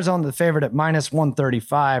here. Arizona, the favorite at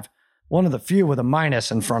 -135, one of the few with a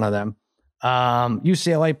minus in front of them.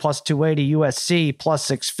 UCLA +280, USC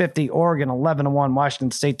 +650, Oregon 11-1,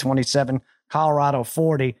 Washington State 27, Colorado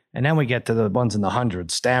 40, and then we get to the ones in the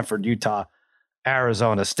hundreds: Stanford, Utah,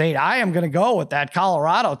 Arizona State. I am going to go with that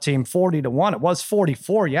Colorado team 40-1. It was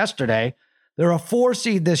 44 yesterday. They're a 4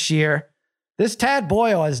 seed this year. This Tad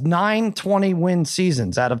Boyle has 9 20-win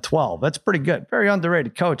seasons out of 12. That's pretty good. Very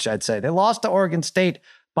underrated coach, I'd say. They lost to Oregon State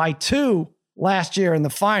by 2 last year in the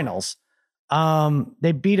finals.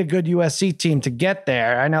 They beat a good USC team to get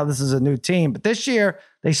there. I know this is a new team, but this year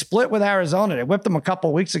they split with Arizona. They whipped them a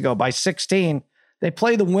couple of weeks ago by 16. They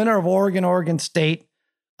play the winner of Oregon State.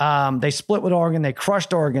 They split with Oregon. They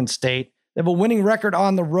crushed Oregon State. They have a winning record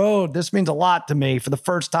on the road. This means a lot to me for the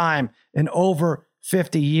first time in over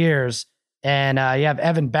 50 years. And you have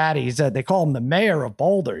Evan Batty. They call him the mayor of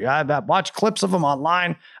Boulder. I've watched clips of him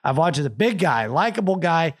online. I've watched a big guy, likable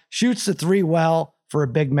guy, shoots the 3 well for a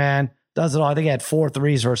big man. Does it all. I think he had 4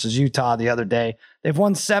 threes versus Utah the other day. They've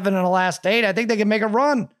won 7 in the last 8. I think they can make a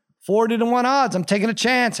run. 40-1 odds. I'm taking a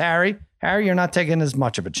chance, Harry. Harry, you're not taking as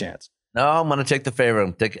much of a chance. No, I'm going to take the favorite. I'm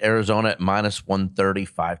going to take Arizona at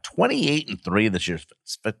 -135. 28-3 this year.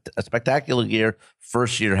 A spectacular year.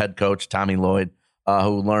 First-year head coach Tommy Lloyd,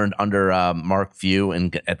 who learned under Mark Few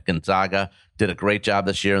at Gonzaga. Did a great job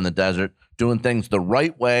this year in the desert, doing things the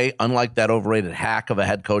right way, unlike that overrated hack of a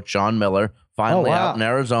head coach, Sean Miller. Finally out in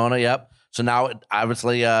Arizona. Yep. So now,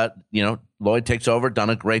 obviously, Lloyd takes over, done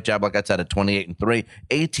a great job, like I said, at 28-3,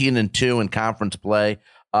 18-2 in conference play.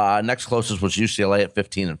 Next closest was UCLA at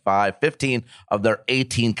 15-5. 15 of their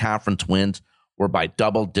 18 conference wins were by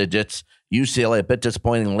double digits. UCLA a bit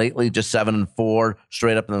disappointing lately, just 7-4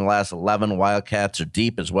 straight up in the last 11. Wildcats are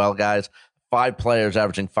deep as well, guys. 5 players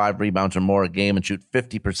averaging 5 rebounds or more a game and shoot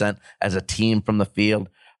 50% as a team from the field.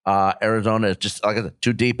 Arizona is just, like I said,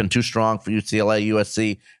 too deep and too strong for UCLA,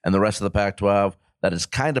 USC, and the rest of the Pac-12. That is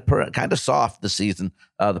kind of soft this season,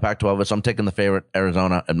 the Pac-12 is. So I'm taking the favorite,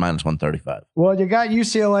 Arizona, at -135. Well, you got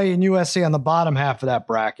UCLA and USC on the bottom half of that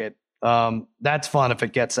bracket. That's fun if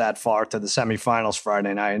it gets that far to the semifinals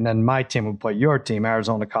Friday night. And then my team would play your team,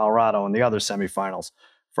 Arizona, Colorado, in the other semifinals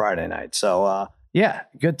Friday night. So, yeah,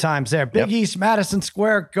 good times there. Big East, Madison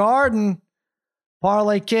Square Garden.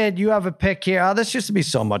 Parlay Kid, you have a pick here. Oh, this used to be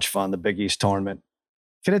so much fun, the Big East tournament.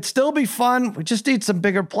 Can it still be fun? We just need some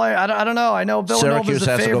bigger play. I don't know. I know Villanova's Syracuse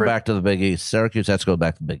has to go back to the Big East. Syracuse has to go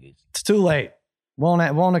back to the Big East. It's too late.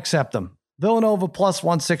 Won't accept them. Villanova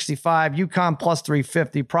 +165, UConn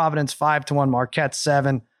 +350, Providence 5-1, Marquette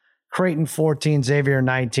 7, Creighton 14, Xavier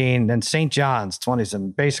 19, then St. John's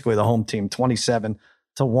 27. Basically the home team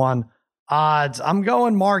 27-1 odds. I'm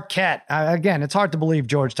going Marquette. Again, it's hard to believe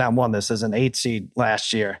Georgetown won this as an 8 seed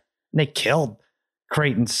last year. And they killed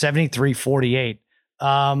Creighton 73-48.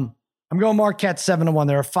 I'm going Marquette 7-1.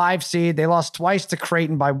 They're a 5 seed. They lost twice to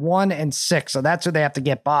Creighton by 1 and 6. So that's who they have to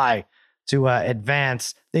get by to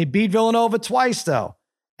advance. They beat Villanova twice, though.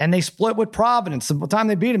 And they split with Providence. The time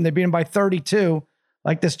they beat them by 32.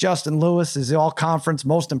 Like this Justin Lewis is the all-conference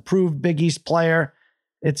most improved Big East player.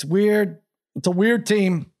 It's weird. It's a weird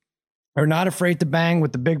team. They're not afraid to bang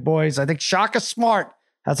with the big boys. I think Shaka Smart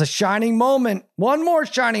has a shining moment. One more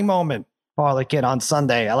shining moment. Parlay Kid on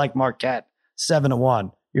Sunday. I like Marquette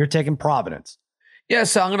 7-1. You're taking Providence. Yeah,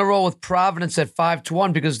 so I'm going to roll with Providence at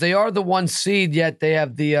 5-1 because they are the 1 seed, yet they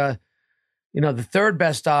have the the third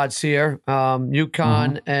best odds here.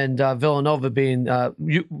 UConn and Villanova being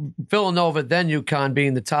Villanova, then UConn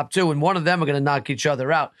being the top 2, and one of them are going to knock each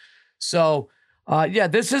other out. So,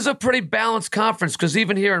 this is a pretty balanced conference because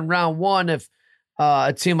even here in round 1, if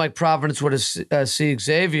a team like Providence were to see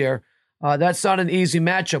Xavier, that's not an easy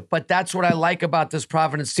matchup. But that's what I like about this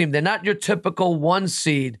Providence team. They're not your typical 1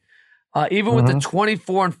 seed, even with the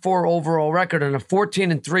 24-4 overall record and a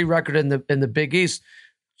 14-3 record in the Big East.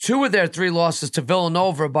 2 of their 3 losses to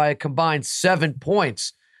Villanova by a combined 7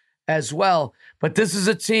 points as well. But this is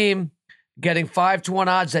a team getting 5-1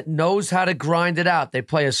 odds that knows how to grind it out. They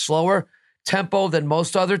play a slower tempo than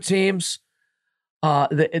most other teams.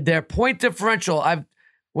 Their point differential,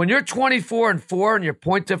 when you're 24-4 and your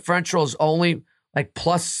point differential is only like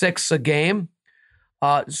 +6 a game,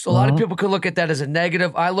 so a lot of people could look at that as a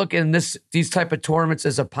negative. I look in these type of tournaments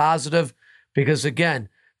as a positive because, again,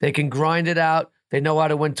 they can grind it out. They know how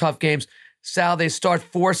to win tough games. Sal, they start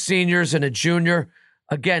 4 seniors and a junior.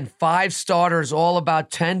 Again, 5 starters, all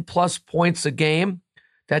about 10-plus points a game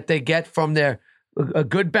that they get from a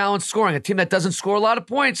good balanced scoring. A team that doesn't score a lot of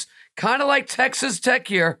points, kind of like Texas Tech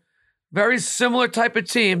here. Very similar type of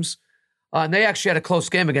teams. And they actually had a close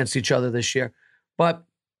game against each other this year. But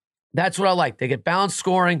that's what I like. They get balanced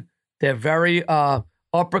scoring. They're very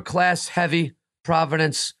upper-class heavy,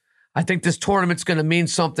 Providence. I think this tournament's going to mean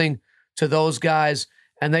something to those guys,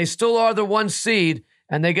 and they still are the 1 seed,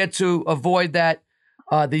 and they get to avoid that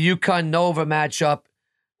the UConn-Nova matchup,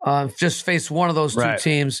 just face one of those 2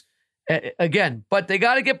 teams again. But they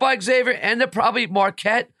got to get by Xavier, and they're probably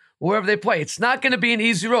Marquette, wherever they play. It's not going to be an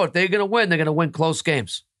easy road. If they're going to win, they're going to win close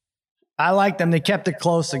games. I like them. They kept it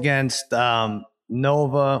close against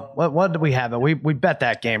Nova. What did we have? We bet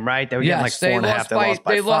that game, right? They were getting like 4.5.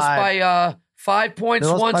 They lost by 5 points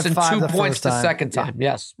once and 2 points the second time.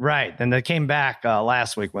 Yes. Right. And they came back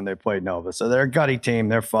last week when they played Nova. So they're a gutty team.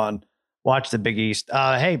 They're fun. Watch the Big East.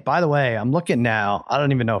 Hey, by the way, I'm looking now. I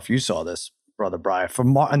don't even know if you saw this, Brother Brian,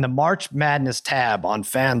 in the March Madness tab on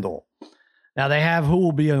FanDuel. Now they have who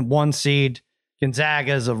will be a 1 seed.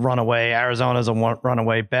 Gonzaga's a runaway. Arizona's a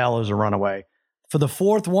runaway. Baylor's a runaway. For the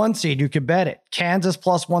 4th 1 seed, you could bet it. Kansas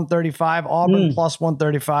plus 135, Auburn plus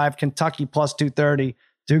 135, Kentucky plus 230.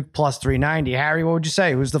 Duke plus 390. Harry, what would you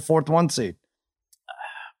say? Who's the 4th 1 seed?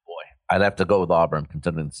 Boy, I'd have to go with Auburn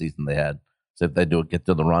considering the season they had. So if they get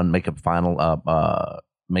to the run, make a final,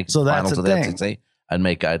 finals of the SEC,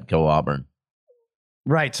 I'd go Auburn.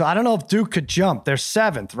 Right. So I don't know if Duke could jump. They're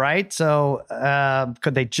 7th, right? So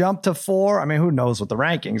could they jump to 4? I mean, who knows what the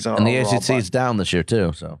rankings are? And the ACC is down this year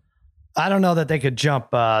too. So I don't know that they could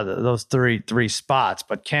jump those three spots,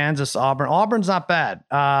 but Kansas, Auburn's not bad.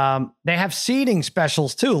 They have seeding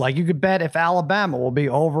specials too. Like you could bet if Alabama will be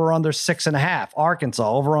over or under 6.5,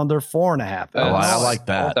 Arkansas over under 4.5. I like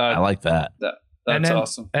that. I like that. That's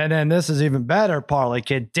awesome. And then this is even better, Parlay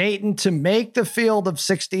Kid. Dayton to make the field of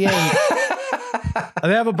 68. They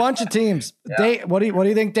have a bunch of teams. Yeah. What do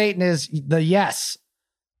you think Dayton is? The yes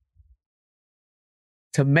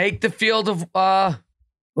to make the field of.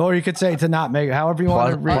 Or you could say to not make it, however you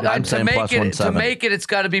want to read it. I'm saying plus 170. To make it, it's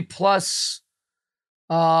got to be plus.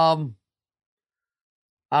 I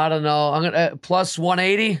don't know. I'm gonna plus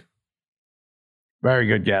 180. Very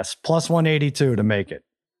good guess. Plus 182 to make it.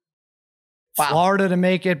 Wow. Florida to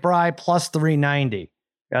make it, Bri, plus 390.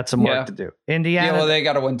 Got some work to do. Indiana. Yeah, well, they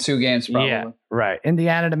got to win 2 games probably. Yeah, right.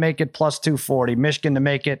 Indiana to make it plus 240. Michigan to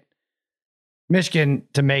make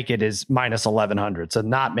it is minus 1100. So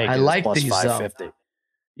not make it is plus 550.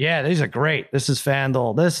 Yeah, these are great. This is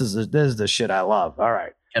FanDuel. This is the shit I love. All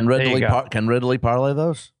right. Can Ridley parlay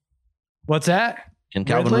those? What's that? Can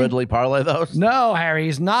Calvin Ridley parlay those? No, Harry.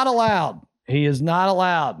 He's not allowed. He is not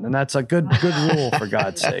allowed. And that's a good rule, for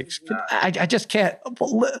God's sakes. I just can't.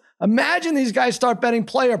 Imagine these guys start betting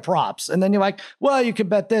player props. And then you're like, well, you can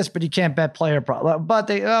bet this, but you can't bet player props. But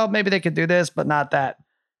maybe they could do this, but not that.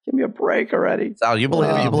 Give me a break already. Sal, you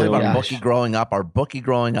believe our bookie growing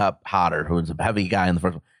up, Hodder, who was a heavy guy in the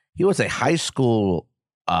first one. He was a high school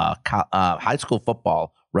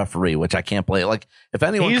football referee, which I can't believe. Like, if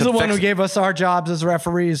anyone, he's the one who gave us our jobs as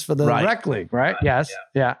referees for the rec league, right? Yes,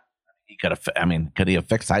 yeah. He could have. I mean, could he have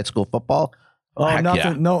fixed high school football? Oh,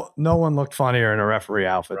 nothing. Yeah. No one looked funnier in a referee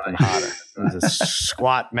outfit than Hodder. He was a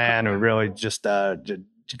squat man who really just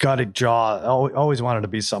gutted jaw. Always wanted to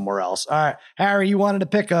be somewhere else. All right, Harry, you wanted to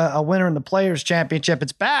pick a winner in the Players Championship.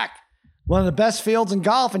 It's back. One of the best fields in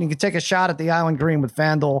golf, and you can take a shot at the Island Green with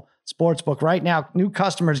FanDuel Sportsbook. Right now, new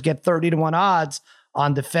customers get 30-1 odds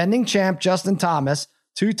on defending champ Justin Thomas,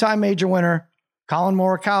 two-time major winner Colin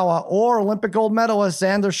Morikawa, or Olympic gold medalist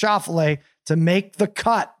Xander Schauffele to make the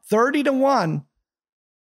cut. 30-1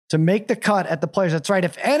 to make the cut at the Players. That's right.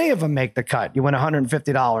 If any of them make the cut, you win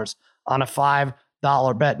 $150 on a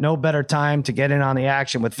 $5 bet. No better time to get in on the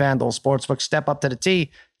action with FanDuel Sportsbook. Step up to the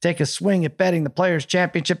tee. Take a swing at betting the Players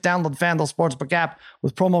Championship. Download the FanDuel Sportsbook app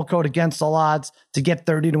with promo code Against All Odds to get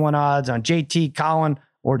 30-1 odds on JT, Colin,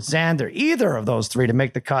 or Xander. Either of those three to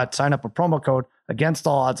make the cut. Sign up with promo code Against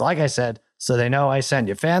All Odds, like I said, so they know I send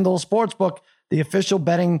you. FanDuel Sportsbook, the official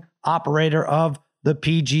betting operator of the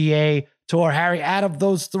PGA Tour. Harry, out of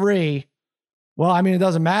those three, well, I mean, it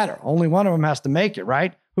doesn't matter. Only one of them has to make it,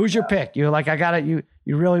 right? Who's your pick? You're like, I got it.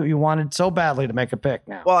 You wanted so badly to make a pick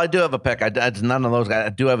now. Well, I do have a pick. It's none of those guys. I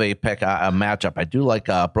do have a pick, a matchup. I do like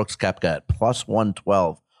Brooks Koepka at plus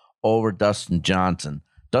 112 over Dustin Johnson.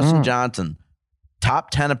 Dustin Johnson,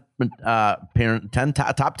 top 10 top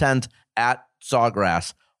 10s at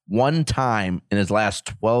Sawgrass. One time in his last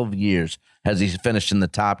 12 years has he finished in the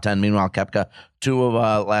top 10. Meanwhile, Koepka, two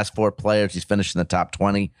of last four players, he's finished in the top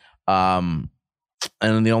 20. And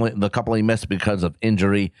the couple he missed because of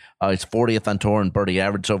injury, he's 40th on tour and birdie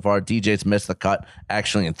average so far. DJ's missed the cut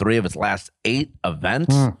actually in 3 of his last 8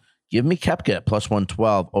 events. Give me Koepka at plus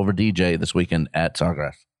 112 over DJ this weekend at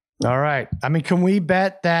Sawgrass. All right. I mean, can we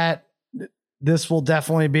bet that this will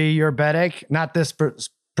definitely be your bet egg? Not this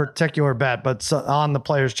particular bet, but on the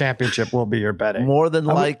Players Championship will be your bet egg. More than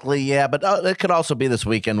likely, yeah. But it could also be this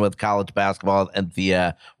weekend with college basketball and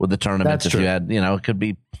with the tournaments. If you had, it could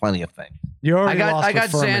be plenty of things. I got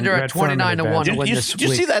Xander at 29-1 to win this week. Did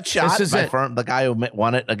you see that shot by the guy who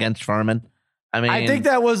won it against Furman? I mean, I think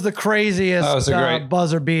that was the craziest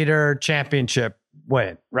buzzer beater championship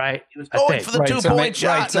win, right? He was going for the 2-point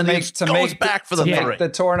shot, and he goes back for the 3. The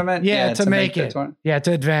tournament. Yeah, to make it.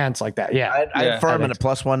 To advance like that. Yeah. I had Furman at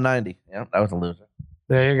plus 190. Yeah, that was a loser.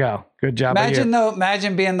 There you go. Good job.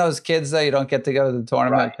 Imagine being those kids, though. You don't get to go to the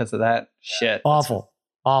tournament because of that shit. Awful.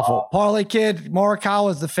 Parlay Kid,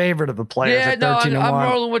 Morikawa is the favorite of the Players. Yeah, no, I'm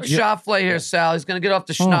rolling with Schauffele here, Sal. He's going to get off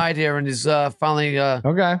the schneid here, and he's finally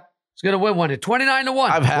okay. He's going to win one here. 29-1.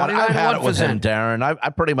 I've had it with him, Darren. I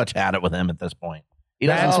pretty much had it with him at this point.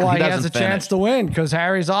 That's why he has a chance to win, because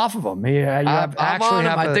Harry's off of him. I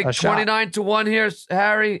think 29-1 here,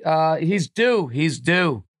 Harry. He's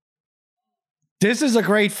due. This is a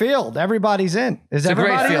great field. Everybody's in. Is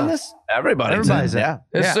everybody in this? Everybody's in. Yeah.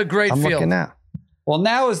 This is a great field. I'm looking now. Well,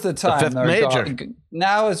 now is the time. The 5th major.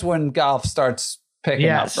 Now is when golf starts picking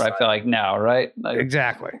up. Right? I feel like now, right?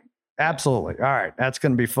 Exactly. Absolutely. All right. That's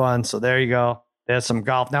going to be fun. So there you go. There's some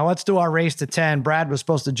golf. Now let's do our race to 10. Brad was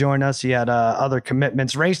supposed to join us. He had other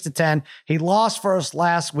commitments. Race to 10. He lost first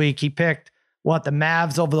last week. He picked the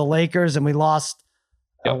Mavs over the Lakers, and we lost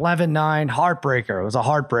 11-9. Heartbreaker. It was a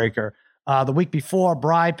heartbreaker. The week before,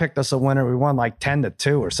 Bry picked us a winner. We won like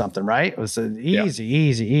 10-2 or something, right? It was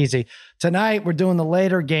easy. Tonight, we're doing the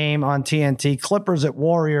later game on TNT. Clippers at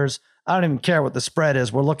Warriors. I don't even care what the spread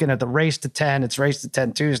is. We're looking at the race to 10. It's race to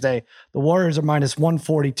 10 Tuesday. The Warriors are minus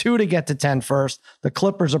 142 to get to 10 first. The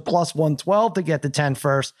Clippers are plus 112 to get to 10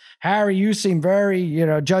 first. Harry, you seem very,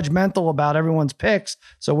 judgmental about everyone's picks.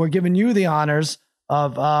 So we're giving you the honors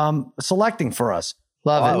of selecting for us.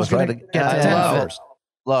 Love it. Who's going to get to 10 first?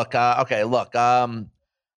 Look,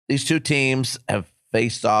 these two teams have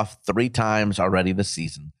faced off 3 times already this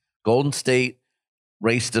season. Golden State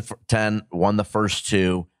raced to 10, won the first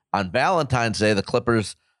 2. On Valentine's Day, the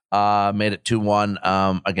Clippers made it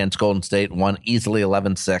 2-1 against Golden State, won easily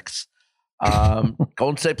 11-6.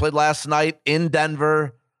 Golden State played last night in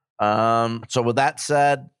Denver. So with that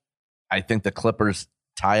said, I think the Clippers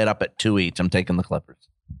tie it up at 2 each. I'm taking the Clippers.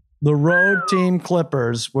 The road team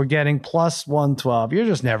Clippers were getting plus 112. You're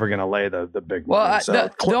just never going to lay the big money. Well,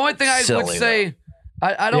 the only thing I would say,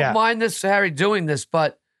 I don't mind this, Harry, doing this,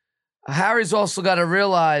 but Harry's also got to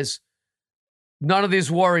realize none of these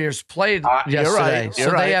Warriors played yesterday.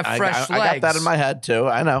 You're right. They have fresh legs. I got that in my head, too.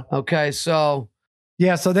 I know. Okay, so...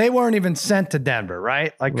 Yeah, so they weren't even sent to Denver,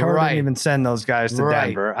 right? Like, Kerr didn't even send those guys to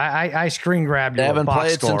Denver. I screen grabbed you. They haven't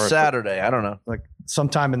played since Saturday. I don't know. Like,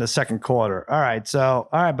 sometime in the second quarter. All right,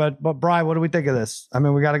 but Brian, what do we think of this? I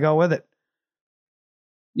mean, we got to go with it.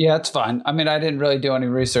 Yeah, it's fine. I mean, I didn't really do any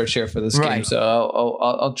research here for this game, so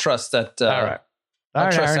I'll trust that. All right. I'll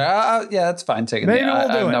trust Harry. Yeah, that's fine. Maybe we'll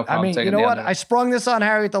do it. I mean, you know what? I sprung this on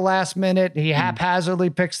Harry at the last minute. He haphazardly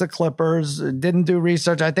picks the Clippers. Didn't do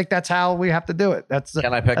research. I think that's how we have to do it.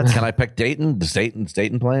 Can I pick Dayton? Does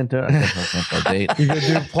Dayton play into it? You could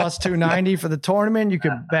do plus 290 for the tournament. You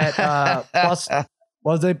could bet plus.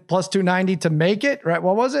 Was it plus 290 to make it? Right?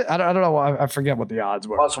 What was it? I don't know. I forget what the odds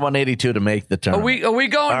were. Plus 182 to make the tournament. Are we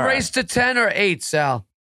going race to 10 or 8, Sal?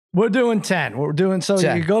 We're doing 10. We're doing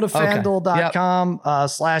 10. You go to FanDuel.com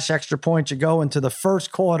 /extra points. You go into the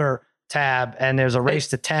first quarter tab, and there's a race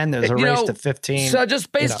to 10. There's a race to 15. So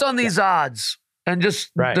just based on these odds and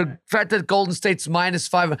just the fact that Golden State's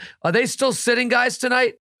 -5, are they still sitting guys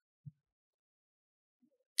tonight?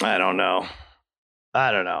 I don't know.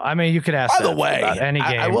 I mean, you could ask. By the way, about any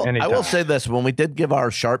game. I will say this: when we did give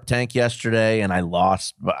our sharp tank yesterday, and I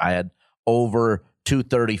lost, but I had over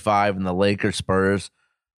 235 in the Lakers Spurs.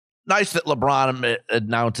 Nice that LeBron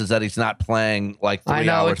announces that he's not playing like 3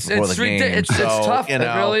 hours before the game. It's tough. It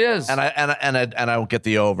really is. And I don't get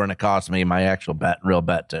the over, and it cost me my actual real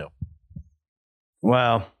bet too.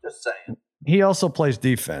 Well, just saying. He also plays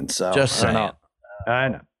defense. So just saying. I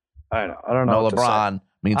know. I don't know. No, LeBron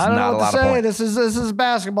means not a lot of points. This is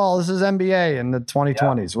basketball. This is NBA in the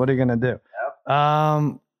 2020s. Yep. What are you gonna do? Yep.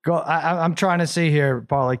 I'm trying to see here,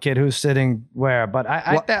 Parlay Kid, who's sitting where, but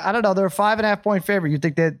I don't know. They're a 5.5 point favorite. You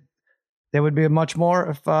think that there would be much more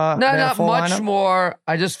if no, not much lineup? More.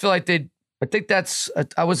 I just feel like I think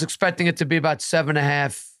I was expecting it to be about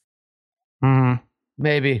 7.5. Mm-hmm.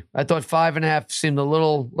 Maybe. I thought 5.5 seemed a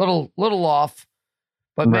little off,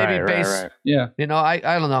 but maybe right. Yeah. You know, I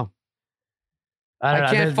don't know. I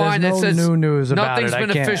can't find no it. New news about nothing's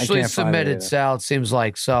been officially submitted, Sal. It seems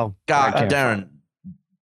like so. God, Darren.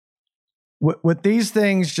 With these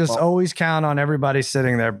things, just always count on everybody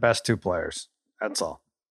sitting their best 2 players. That's all.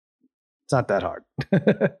 It's not that hard.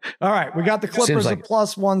 All right, we got the Clippers at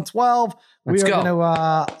plus 112. Let's go.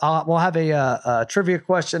 We'll have a trivia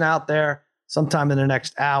question out there sometime in the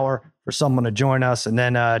next hour for someone to join us, and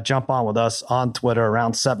then jump on with us on Twitter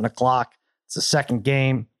around 7:00. It's the second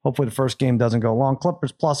game. Hopefully the first game doesn't go long.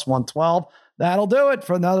 Clippers plus 112. That'll do it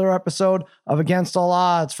for another episode of Against All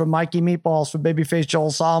Odds. From Mikey Meatballs, for Babyface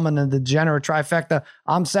Joel Solomon, and the Degenerate Trifecta,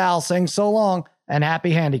 I'm Sal saying so long and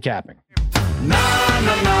happy handicapping. Na,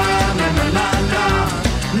 na, na, na, na, na, na,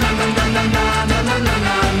 na, na, na, na, na.